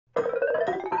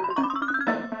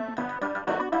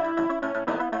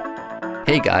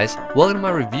Hey guys, welcome to my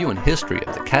review and history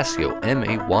of the CASIO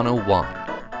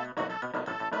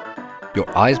MA-101.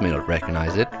 Your eyes may not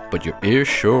recognize it, but your ears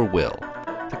sure will.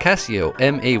 The CASIO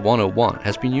MA-101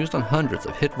 has been used on hundreds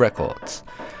of hit records.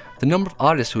 The number of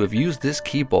artists who have used this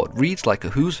keyboard reads like a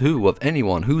who's who of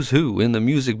anyone who's who in the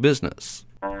music business.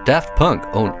 Daft Punk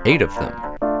own 8 of them.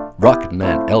 Rocket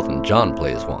Man Elton John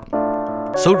plays one.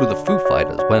 So do the Foo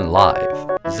Fighters when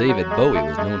live. David Bowie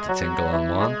was known to tinkle on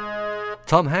one.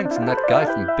 Tom Hanks and that guy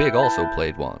from Big also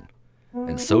played one.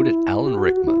 And so did Alan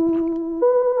Rickman.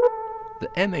 The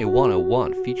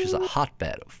MA-101 features a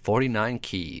hotbed of 49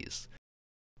 keys.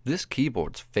 This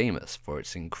keyboard's famous for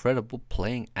its incredible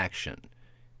playing action.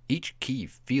 Each key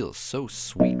feels so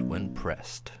sweet when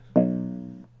pressed.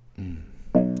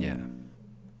 Yeah.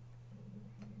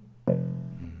 Oh,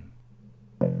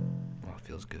 it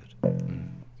feels good.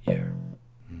 Yeah.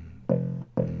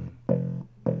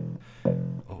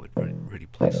 Oh, it really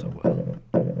plays so well.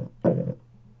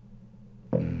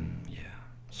 Yeah,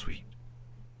 sweet.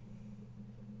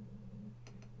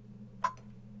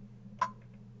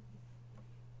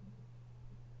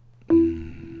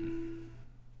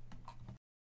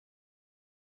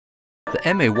 The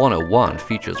MA-101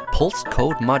 features pulse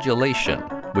code modulation,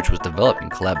 which was developed in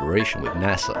collaboration with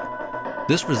NASA.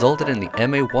 This resulted in the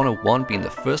MA-101 being the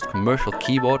first commercial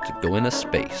keyboard to go into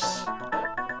space.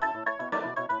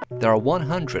 There are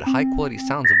 100 high-quality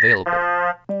sounds available.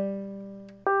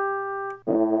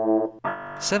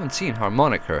 17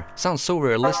 harmonica sounds so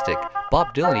realistic,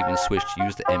 Bob Dylan even switched to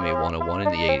use the MA-101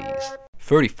 in the 80s.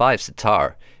 35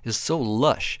 sitar is so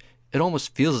lush, it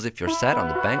almost feels as if you're sat on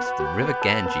the banks of the river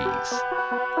Ganges.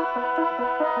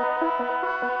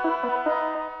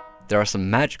 There are some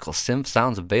magical synth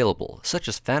sounds available, such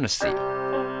as Fantasy.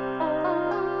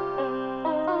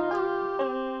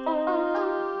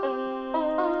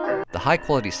 The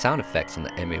high-quality sound effects on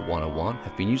the MA-101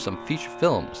 have been used on feature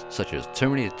films such as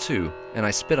Terminator 2 and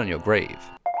I Spit on Your Grave.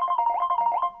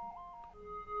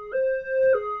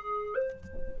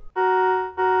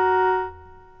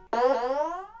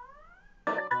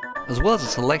 As well as a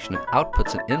selection of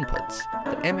outputs and inputs,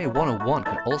 the MA-101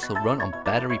 can also run on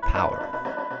battery power.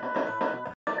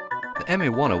 The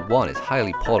MA-101 is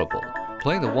highly portable.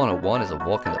 Playing the 101 is a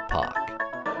walk in the park.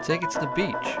 Take it to the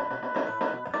beach.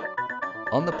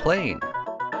 On the plane.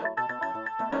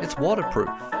 It's waterproof.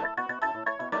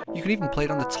 You can even play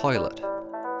it on the toilet.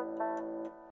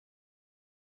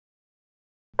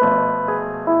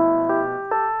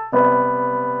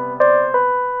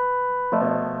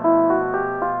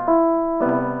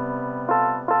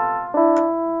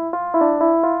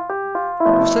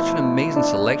 With such an amazing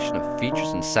selection of features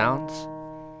and sounds,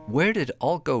 where did it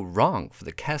all go wrong for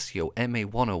the CASIO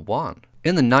MA-101?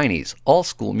 In the 90s, all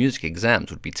school music exams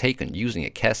would be taken using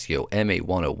a CASIO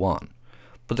MA-101,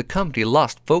 but the company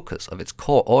lost focus of its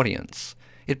core audience.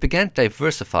 It began to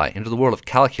diversify into the world of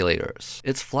calculators.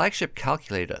 Its flagship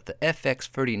calculator, the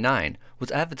FX39, was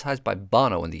advertised by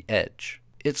Bono and The Edge.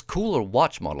 Its cooler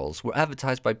watch models were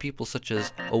advertised by people such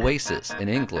as Oasis in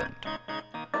England.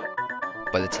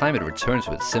 By the time it returned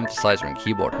to its synthesizer and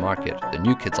keyboard market, the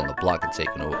new kids on the block had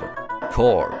taken over.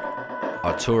 Korg,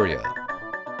 Arturia,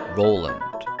 Roland,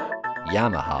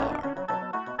 Yamaha,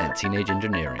 and Teenage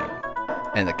Engineering.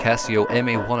 And the CASIO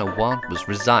MA-101 was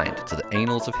resigned to the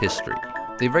annals of history.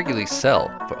 They regularly sell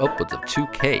for upwards of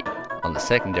 $2K on the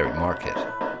secondary market.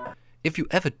 If you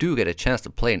ever do get a chance to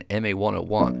play an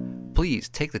MA-101, please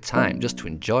take the time just to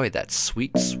enjoy that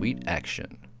sweet, sweet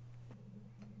action.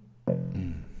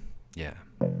 Yeah.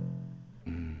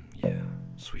 Yeah,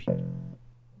 sweet.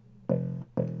 Oh,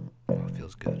 it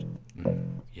feels good.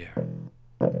 Yeah.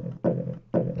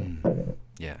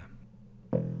 Yeah.